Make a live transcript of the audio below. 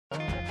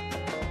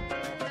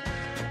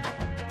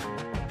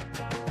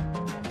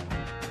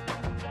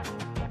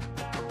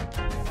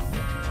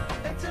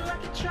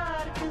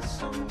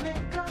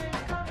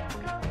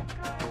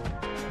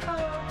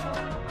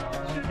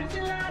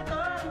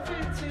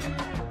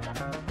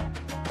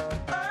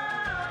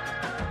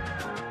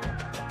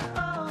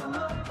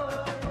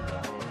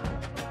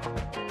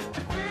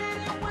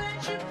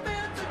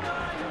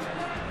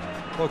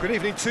Well, good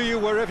evening to you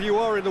wherever you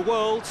are in the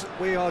world.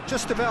 We are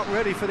just about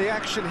ready for the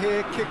action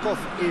here. Kickoff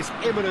is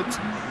imminent.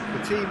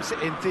 The team's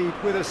indeed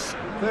with us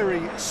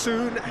very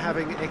soon,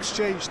 having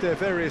exchanged their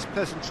various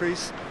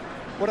pleasantries.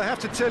 What I have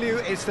to tell you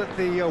is that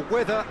the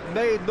weather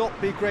may not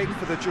be great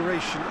for the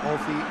duration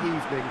of the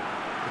evening.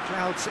 The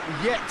clouds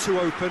yet to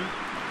open,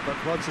 but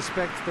one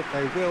suspects that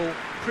they will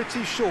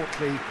pretty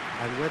shortly,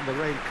 and when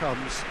the rain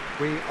comes,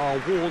 we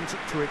are warned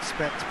to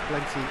expect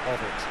plenty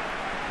of it.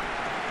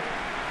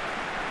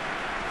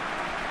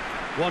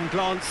 One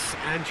glance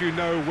and you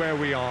know where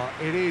we are.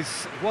 It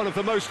is one of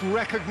the most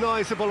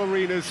recognisable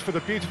arenas for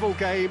the beautiful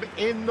game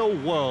in the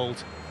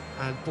world,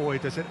 and boy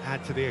does it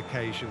add to the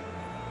occasion.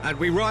 And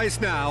we rise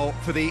now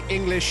for the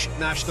English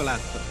national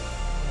anthem.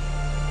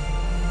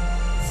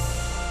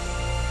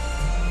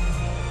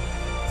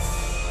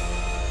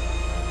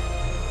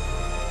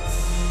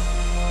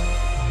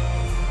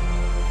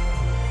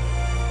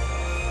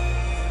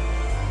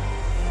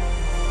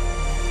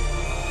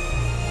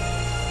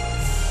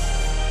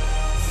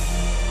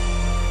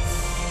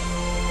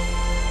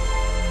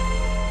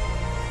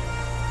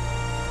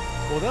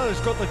 Well, that has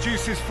got the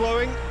juices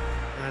flowing,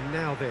 and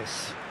now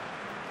this.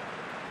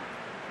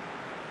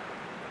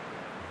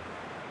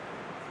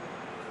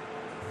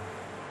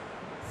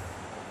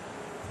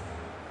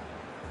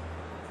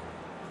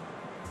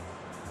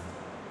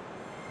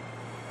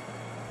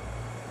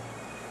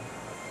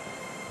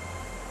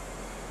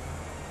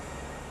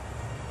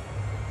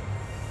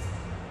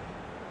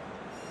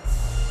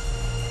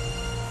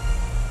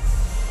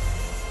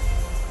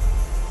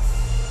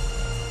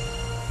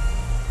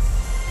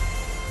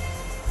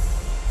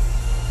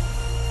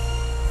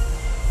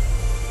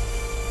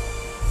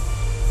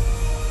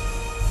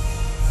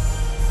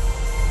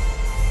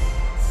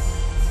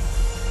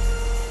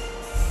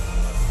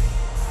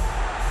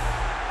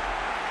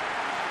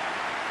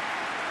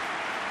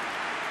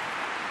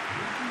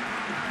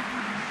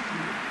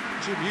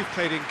 Jim, you've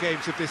played in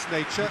games of this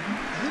nature.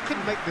 Who can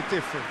make the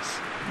difference?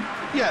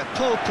 Yeah,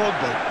 Paul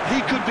Pogba.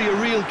 He could be a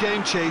real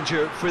game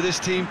changer for this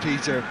team,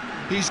 Peter.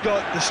 He's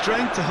got the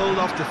strength to hold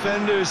off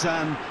defenders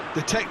and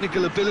the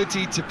technical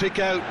ability to pick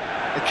out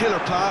a killer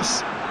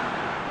pass.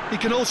 He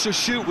can also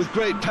shoot with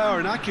great power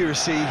and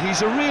accuracy.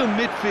 He's a real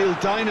midfield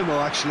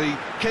dynamo, actually,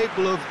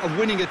 capable of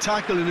winning a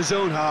tackle in his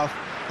own half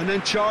and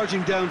then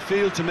charging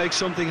downfield to make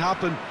something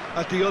happen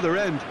at the other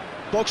end.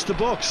 Box to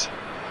box.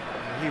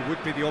 He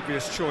would be the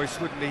obvious choice,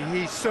 wouldn't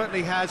he? He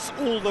certainly has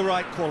all the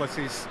right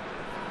qualities.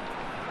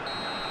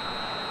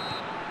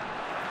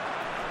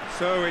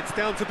 So it's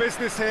down to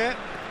business here.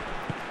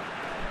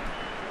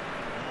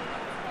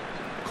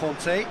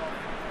 Conte.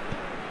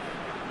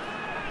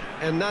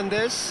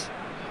 Hernandez.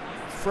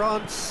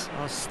 France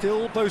are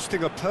still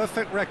boasting a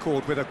perfect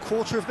record with a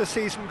quarter of the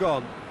season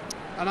gone.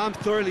 And I'm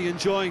thoroughly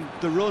enjoying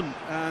the run.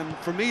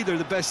 For me, they're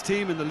the best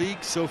team in the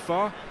league so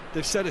far.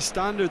 They've set a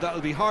standard that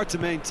will be hard to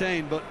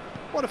maintain, but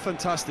what a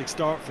fantastic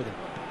start for them.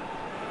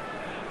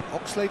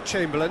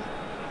 Oxlade-Chamberlain.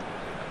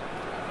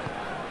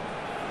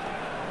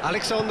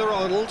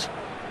 Alexander-Arnold.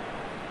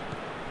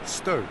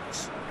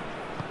 Stones.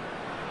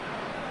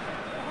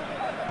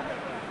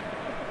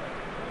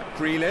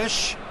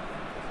 Grealish.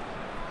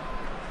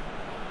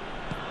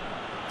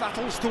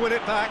 Battles to win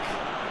it back.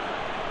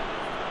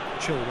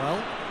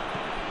 Chilwell.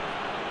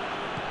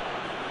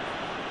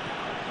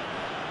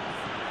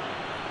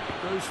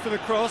 Goes for the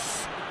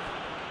cross.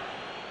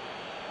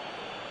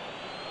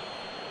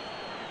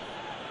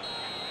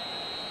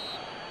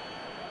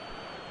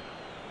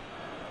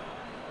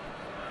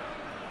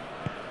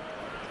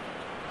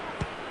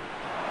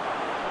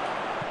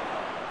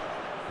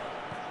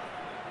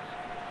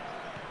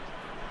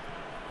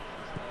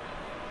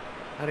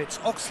 And it's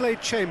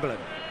Oxlade-Chamberlain.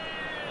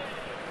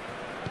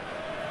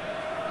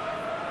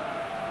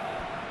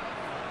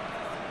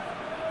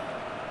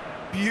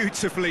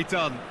 Beautifully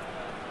done.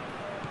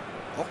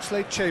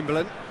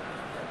 Oxlade-Chamberlain.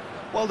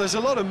 Well, there's a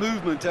lot of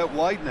movement out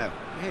wide now.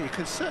 Yeah, you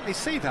can certainly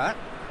see that.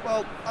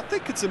 Well, I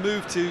think it's a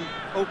move to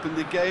open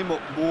the game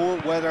up more,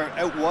 whether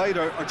out wide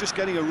or just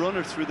getting a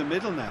runner through the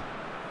middle now.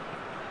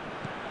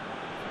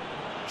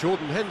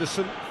 Jordan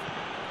Henderson.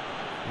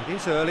 It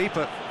is early,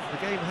 but the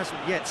game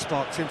hasn't yet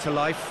sparked into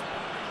life.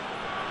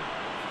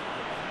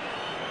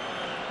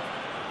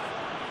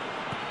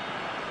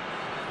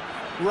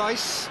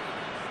 Rice.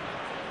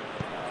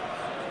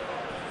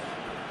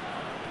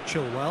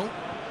 Chilwell.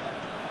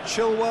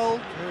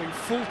 Chilwell going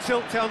full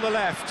tilt down the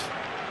left.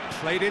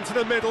 Played into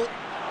the middle.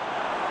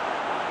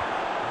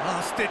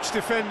 Last-ditch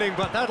defending,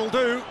 but that'll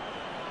do.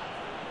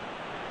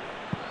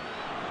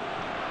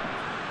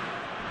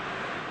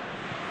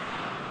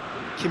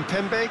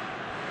 Kimpembe.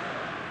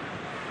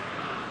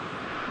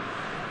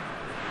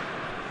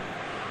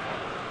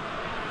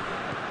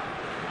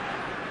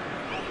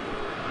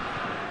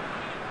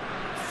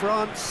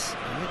 France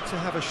yet to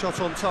have a shot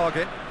on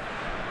target.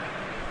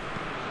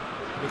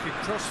 Looking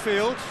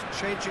cross-field,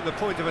 changing the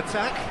point of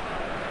attack.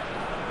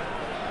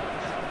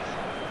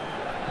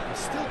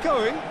 Still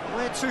going,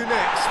 where to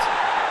next?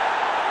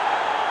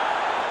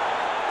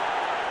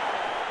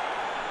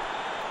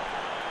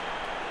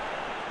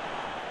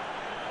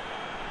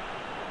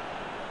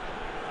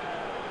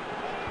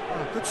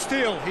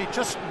 steal, he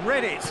just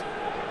read it.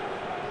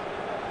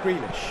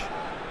 Grealish.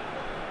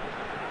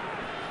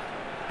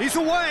 He's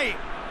away!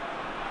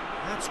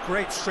 That's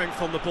great strength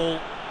on the ball.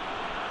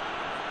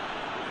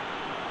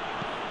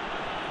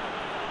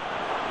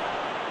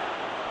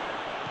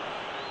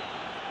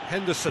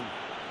 Henderson.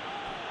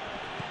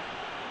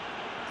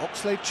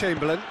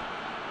 Oxlade-Chamberlain.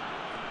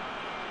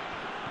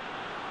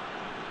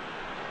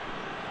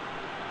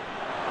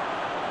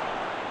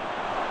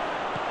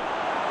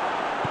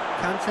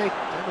 Kante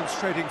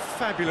demonstrating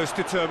fabulous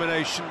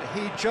determination.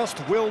 He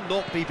just will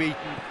not be beaten.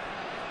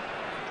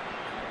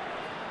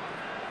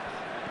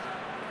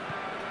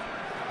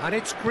 And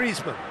it's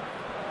Griezmann.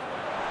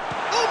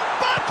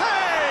 Mbappe!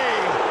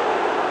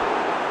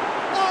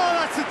 Oh,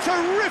 that's a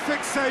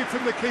terrific save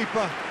from the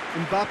keeper.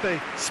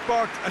 Mbappe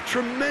sparked a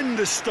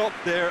tremendous stop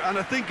there, and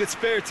I think it's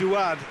fair to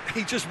add,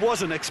 he just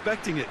wasn't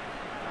expecting it.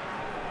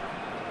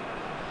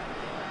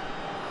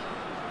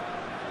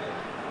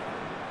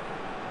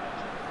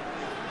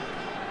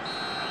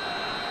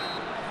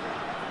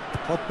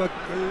 Pogba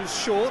goes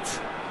short.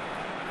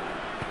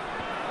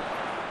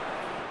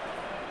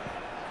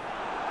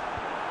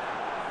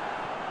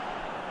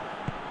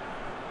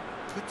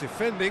 Good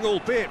defending,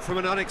 albeit from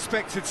an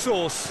unexpected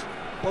source.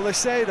 Well, they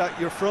say that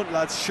your front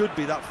lads should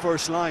be that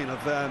first line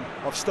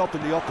of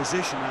stopping the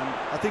opposition, and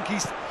I think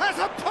he's... Has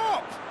a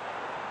pop!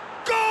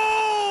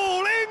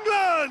 Goal!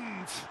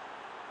 England!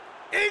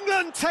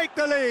 England take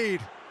the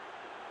lead.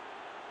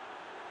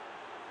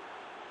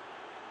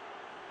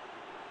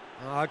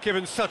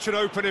 Given such an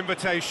open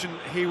invitation,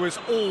 he was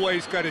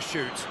always going to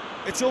shoot.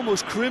 It's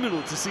almost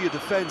criminal to see a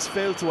defence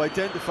fail to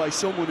identify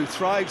someone who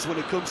thrives when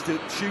it comes to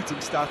shooting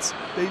stats.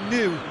 They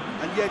knew,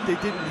 and yet they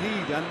didn't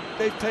heed, and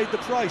they've paid the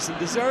price and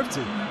deserve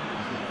to.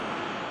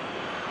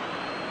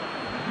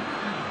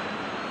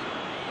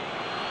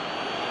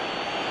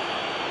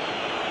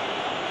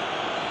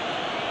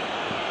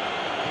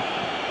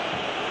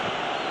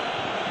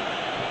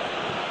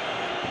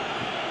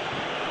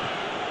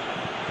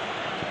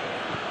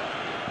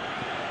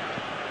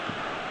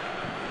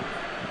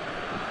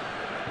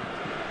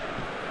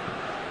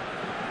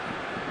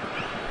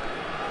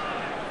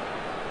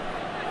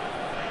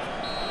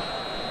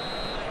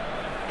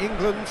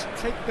 England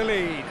take the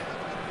lead.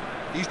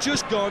 He's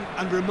just gone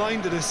and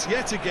reminded us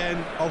yet again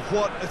of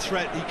what a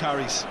threat he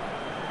carries.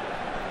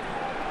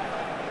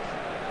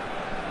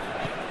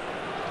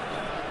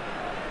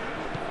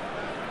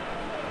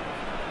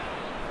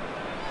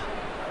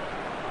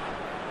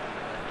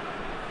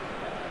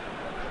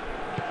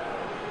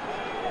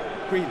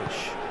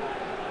 Grealish.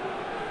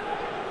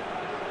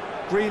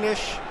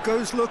 Grealish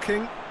goes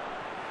looking.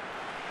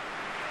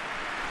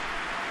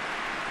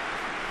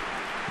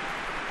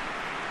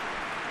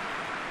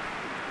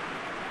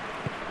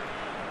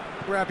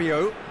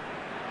 Rabiot.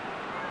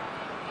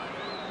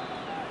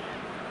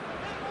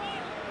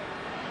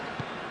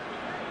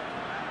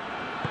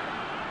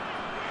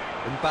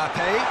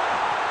 Mbappe.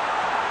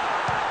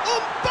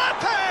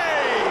 Mbappe!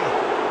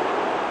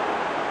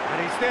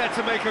 And he's there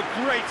to make a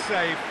great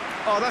save.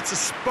 Oh, that's a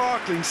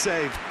sparkling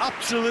save.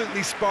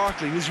 Absolutely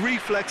sparkling. His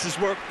reflexes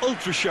were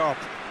ultra sharp.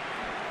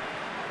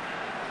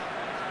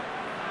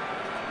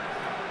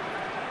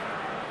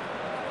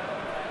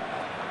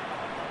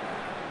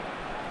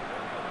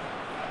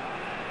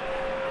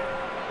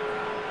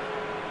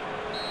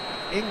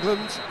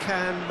 England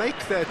can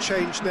make their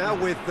change now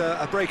with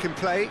a break in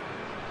play.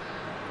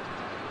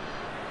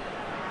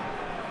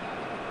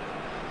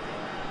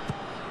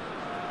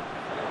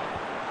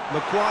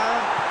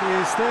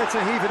 Maguire is there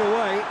to heave it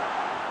away.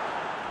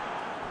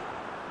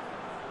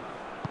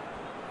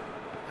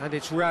 And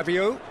it's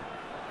Rabiot.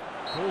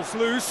 Ball's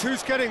loose,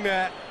 who's getting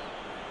there?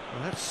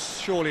 Well, that's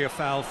surely a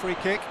foul, free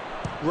kick.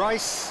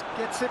 Rice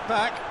gets it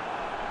back.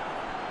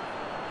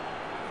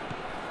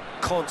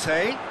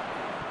 Conte.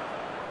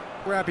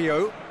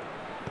 Rabiot.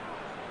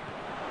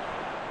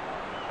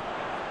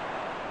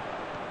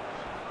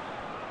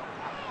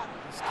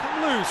 It's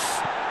come loose.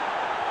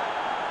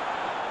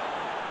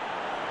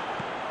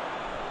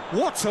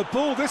 What a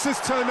ball this has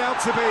turned out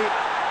to be.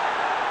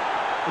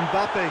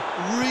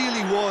 Mbappe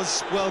really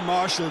was well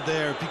marshalled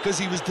there because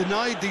he was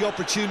denied the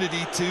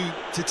opportunity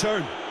to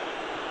turn.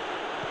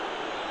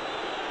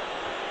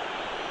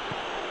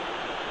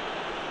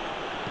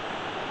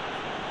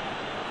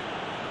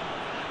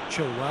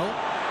 Chilwell.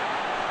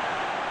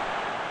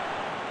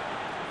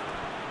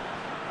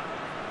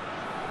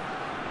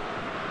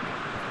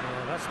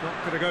 That's not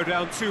going to go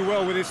down too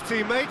well with his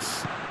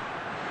teammates.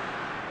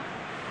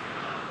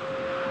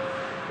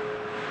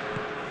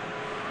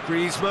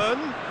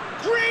 Griezmann.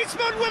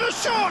 Griezmann with a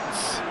shot!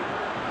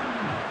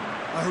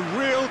 A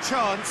real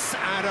chance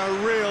and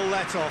a real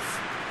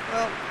let-off.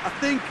 Well, I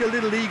think a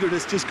little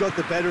eagerness just got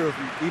the better of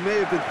him. He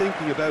may have been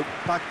thinking about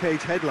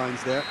back-page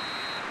headlines there.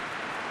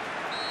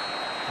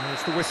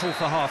 There's the whistle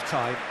for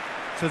half-time.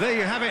 So there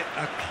you have it,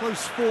 a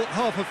close-fought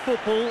half of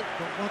football,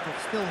 but one that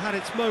still had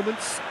its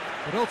moments,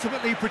 but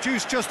ultimately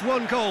produced just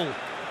one goal.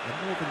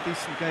 A more than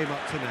decent game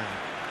up to now.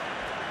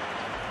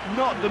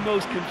 not the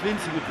most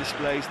convincing of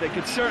displays. They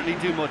could certainly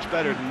do much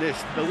better than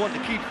this. They'll want to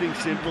keep things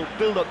simple,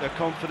 build up their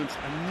confidence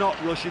and not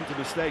rush into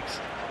mistakes.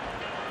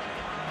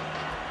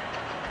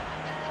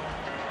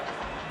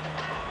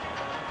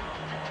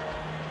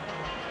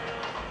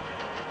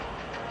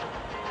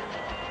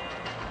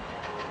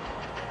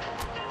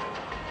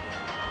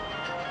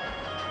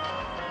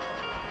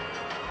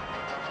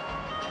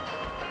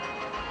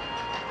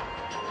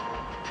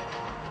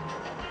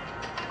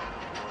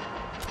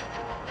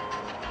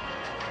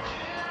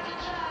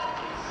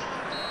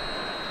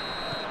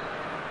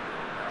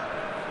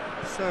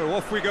 So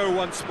off we go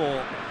once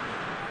more.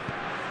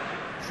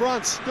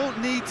 France don't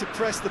need to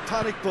press the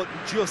panic button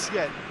just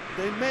yet.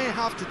 They may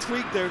have to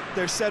tweak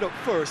their setup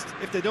first.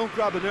 If they don't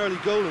grab an early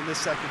goal in this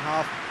second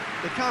half,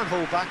 they can't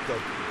hold back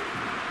though.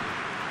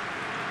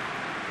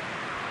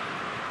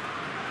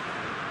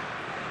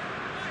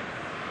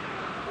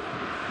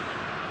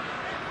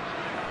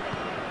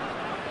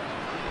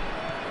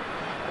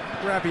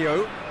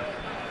 Rabiot.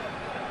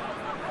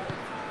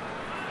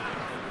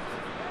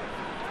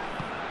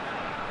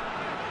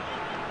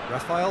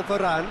 Raphael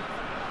Varane.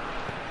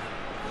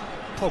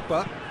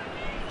 Pogba.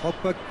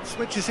 Pogba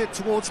switches it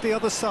towards the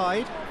other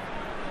side.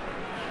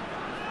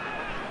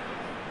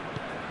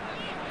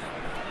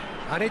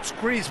 And it's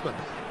Griezmann.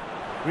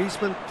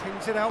 Griezmann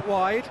pings it out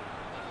wide.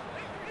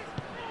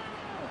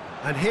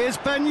 And here's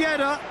Ben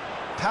Yedder.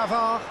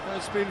 Pavard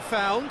has been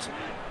found.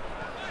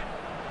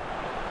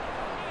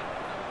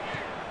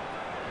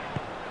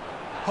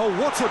 Oh,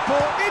 what a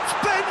ball! It's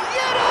Ben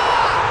Yedder!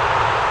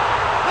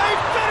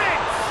 They've done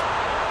it!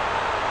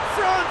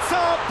 France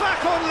are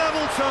back on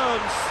level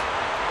terms.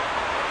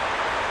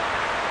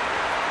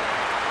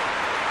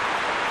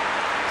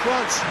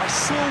 France are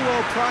so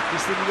well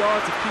practiced in the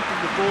art of keeping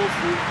the ball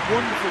through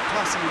wonderful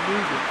passing and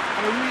movement,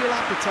 and a real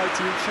appetite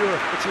to ensure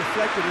it's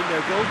reflected in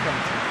their goal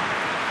count.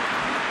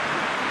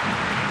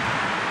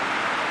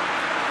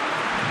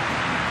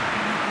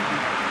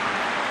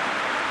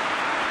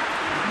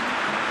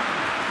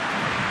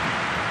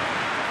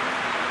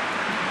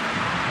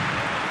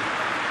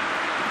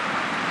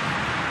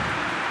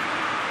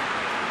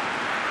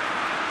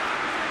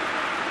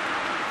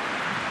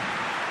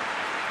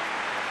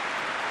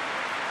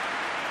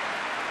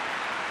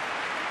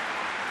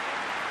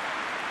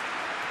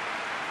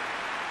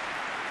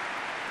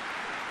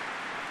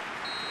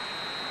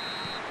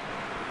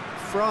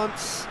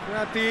 France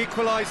grab the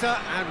equaliser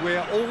and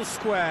we're all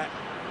square.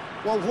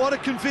 Well, what a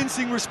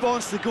convincing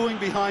response to going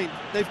behind.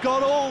 They've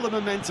got all the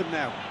momentum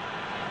now.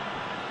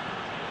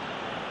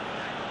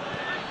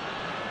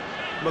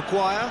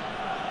 Maguire,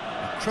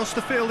 across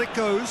the field it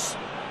goes.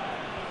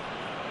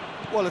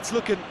 Well, it's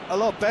looking a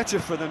lot better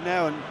for them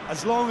now, and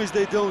as long as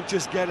they don't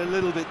just get a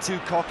little bit too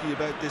cocky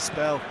about this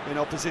spell in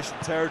opposition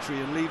territory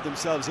and leave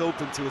themselves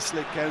open to a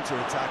slick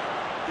counter-attack,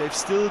 they've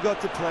still got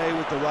to play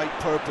with the right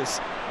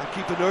purpose and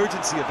keep an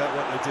urgency about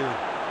what they're doing.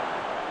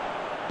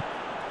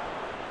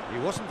 He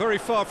wasn't very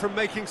far from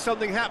making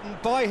something happen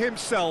by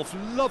himself.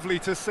 Lovely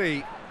to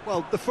see.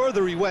 Well, the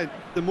further he went,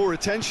 the more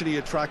attention he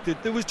attracted.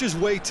 There was just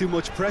way too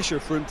much pressure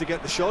for him to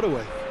get the shot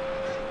away.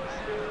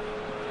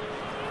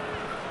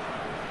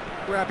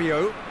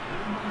 Rabiot.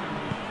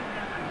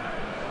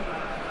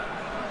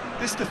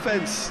 This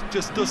defence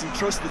just doesn't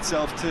trust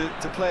itself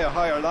to play a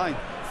higher line.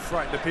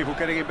 Frighten the people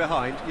getting in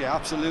behind. Yeah,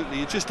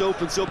 absolutely. It just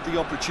opens up the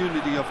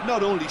opportunity of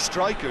not only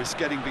strikers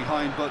getting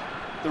behind, but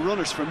the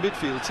runners from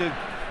midfield too.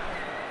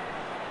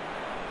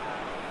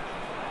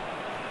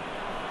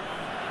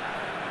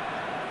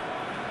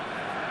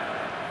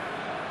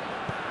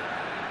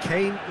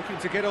 Kane looking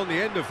to get on the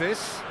end of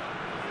this.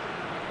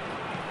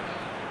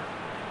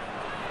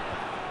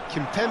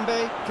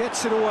 Kimpembe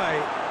gets it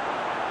away.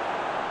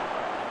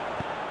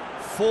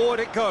 Forward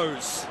it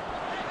goes.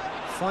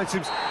 Finds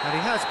him, and he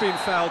has been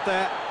fouled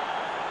there.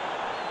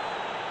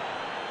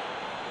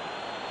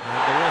 And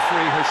the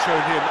referee has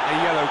shown him a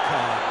yellow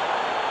card.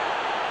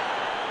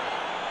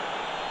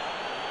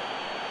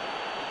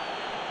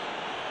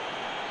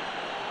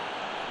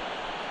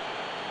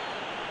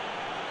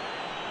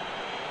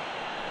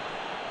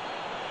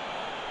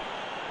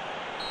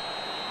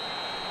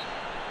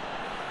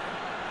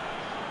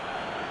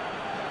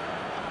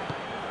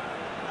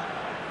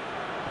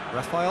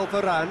 Raphael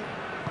Varane.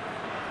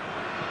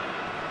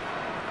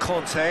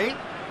 Conte.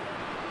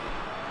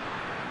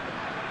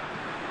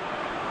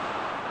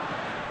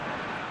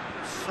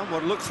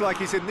 Someone looks like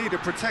he's in need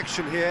of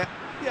protection here.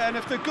 Yeah, and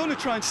if they're going to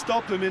try and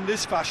stop him in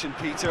this fashion,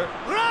 Peter...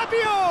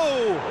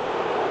 Rabiot!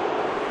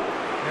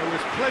 There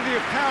was plenty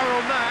of power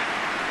on that.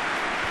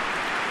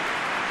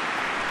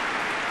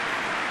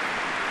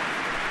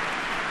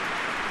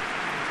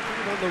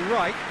 On the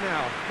right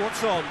now,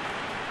 what's on?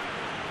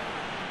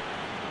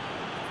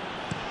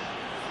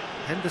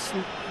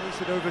 Henderson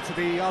plays it over to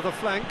the other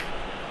flank.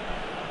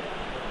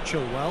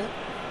 Chilwell.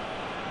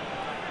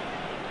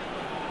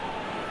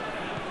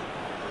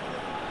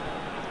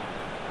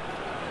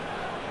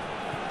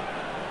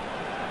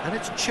 And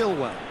it's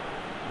Chilwell.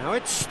 Now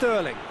it's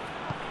Sterling.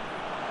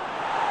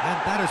 And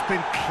that has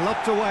been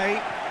clubbed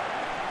away.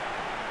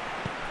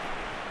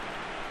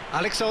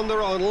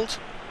 Alexander-Arnold.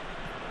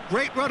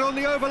 Great run on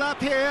the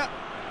overlap here.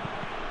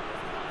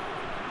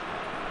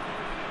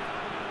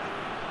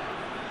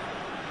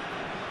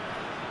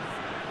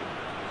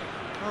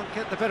 Can't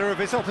get the better of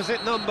his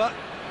opposite number.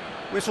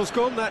 Whistle's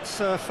gone, that's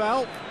a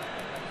foul.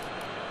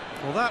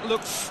 Well, that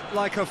looks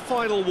like a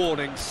final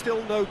warning,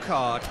 still no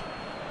card.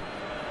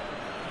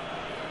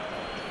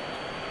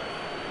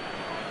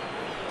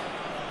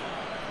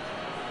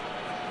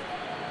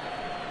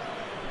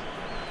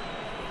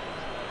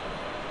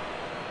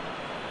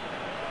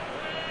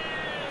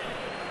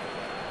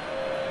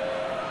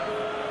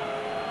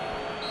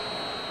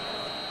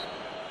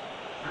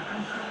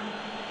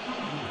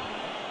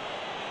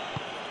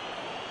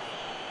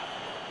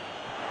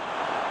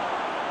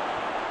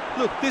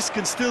 Look, this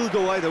can still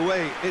go either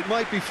way. It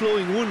might be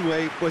flowing one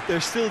way, but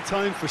there's still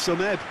time for some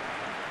ebb.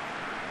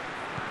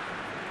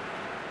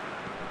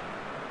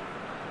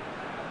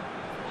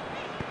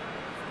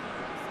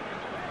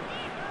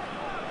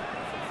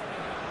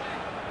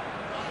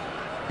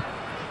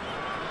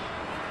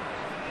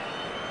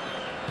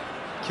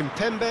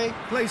 Kimpembe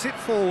plays it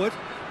forward.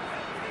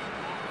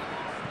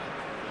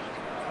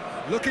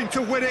 Looking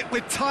to win it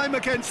with time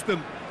against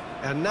them.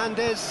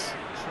 Hernandez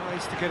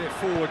tries to get it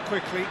forward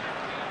quickly.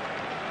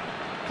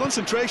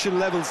 Concentration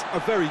levels are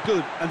very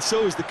good, and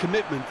so is the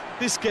commitment.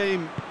 This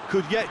game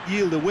could yet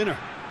yield a winner.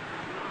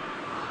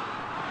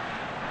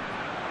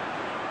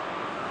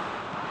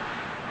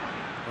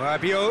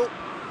 Rabiot.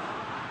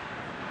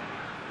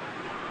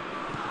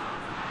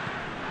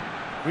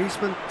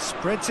 Griezmann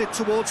spreads it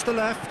towards the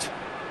left.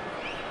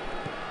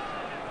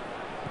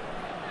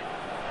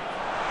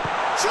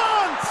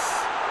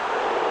 Chance!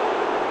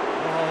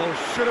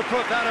 Oh, should have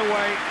put that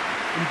away.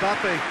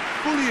 Mbappe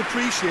fully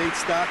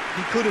appreciates that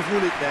he could have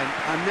won it then,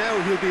 and now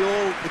he'll be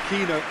all the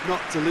keener not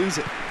to lose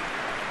it.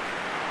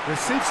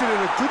 Receives it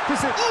in a good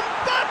position.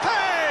 Mbappe!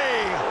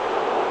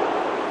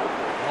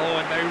 Oh,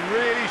 and they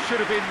really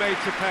should have been made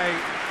to pay.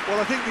 Well,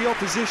 I think the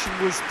opposition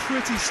was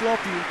pretty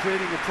sloppy in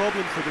creating a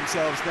problem for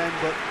themselves then,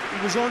 but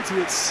he was onto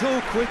it so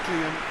quickly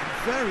and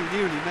very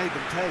nearly made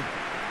them pay.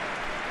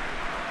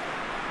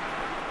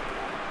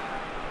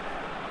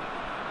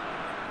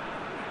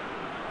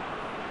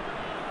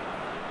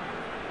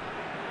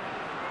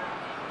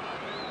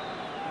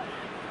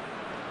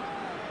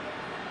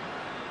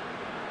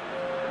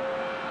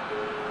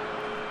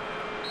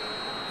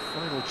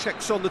 Final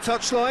checks on the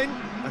touchline.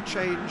 A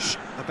change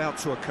about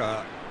to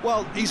occur.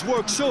 Well, he's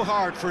worked so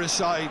hard for his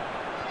side,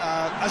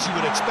 as you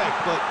would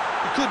expect, but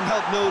you couldn't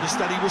help notice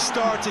that he was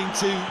starting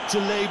to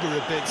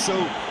labour a bit,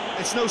 so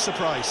it's no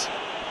surprise.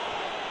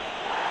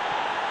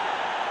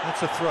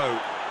 That's a throw.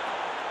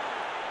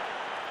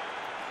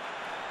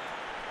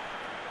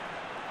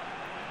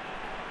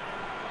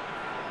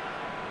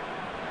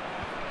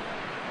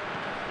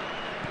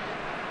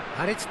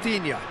 And it's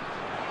Digne.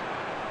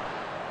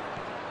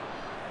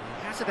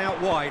 He has it out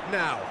wide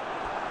now.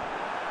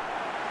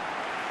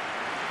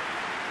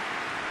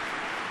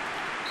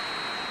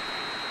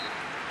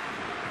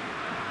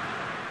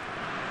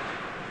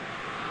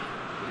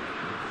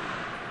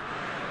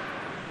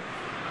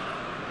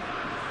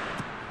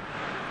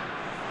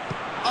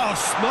 Oh,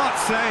 smart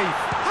save.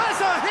 Has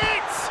a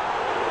hit!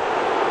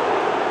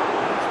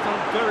 He's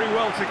done very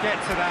well to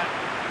get to that.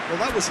 Well,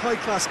 that was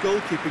high-class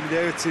goalkeeping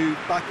there to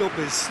back up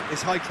his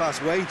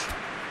high-class wage.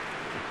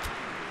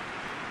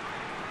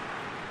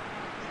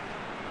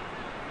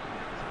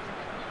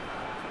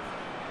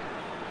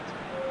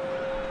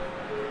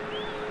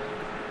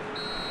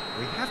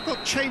 We have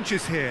got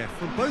changes here,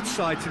 from both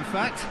sides, in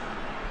fact.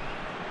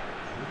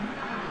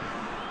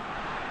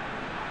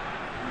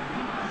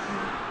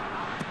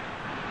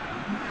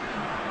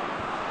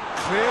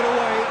 Cleared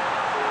away.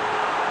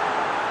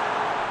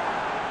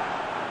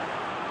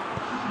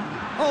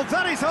 Oh,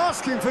 that is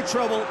asking for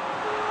trouble.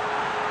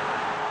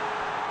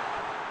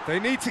 They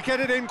need to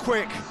get it in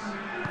quick.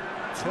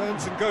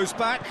 Turns and goes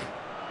back.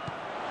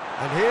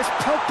 And here's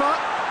Pogba.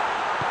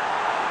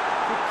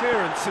 Good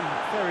clearance and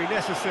very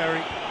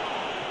necessary.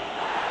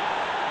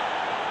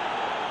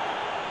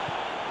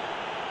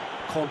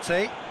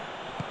 Conte.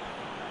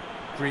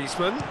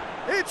 Griezmann.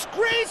 It's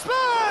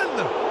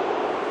Griezmann!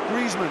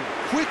 Griezmann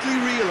quickly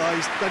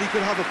realised that he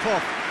could have a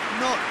pop,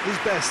 not his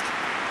best.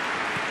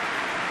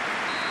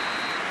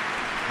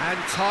 And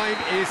time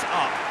is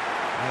up.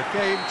 A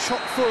game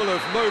chock full of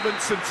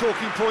moments and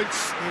talking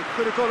points. It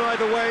could have gone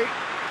either way,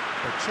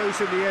 but chose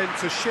in the end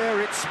to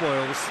share its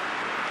spoils.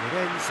 It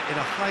ends in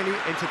a highly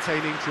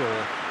entertaining draw.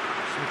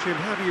 So, Jim,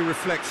 how do you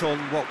reflect on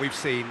what we've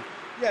seen?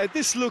 Yeah,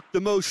 this looked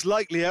the most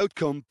likely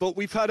outcome, but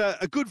we've had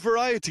a good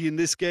variety in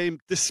this game,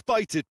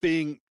 despite it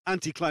being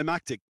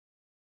anticlimactic.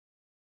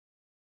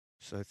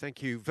 So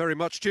thank you very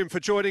much, Jim,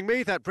 for joining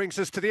me. That brings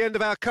us to the end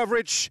of our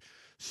coverage.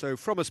 So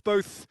from us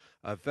both,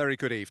 a very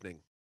good evening.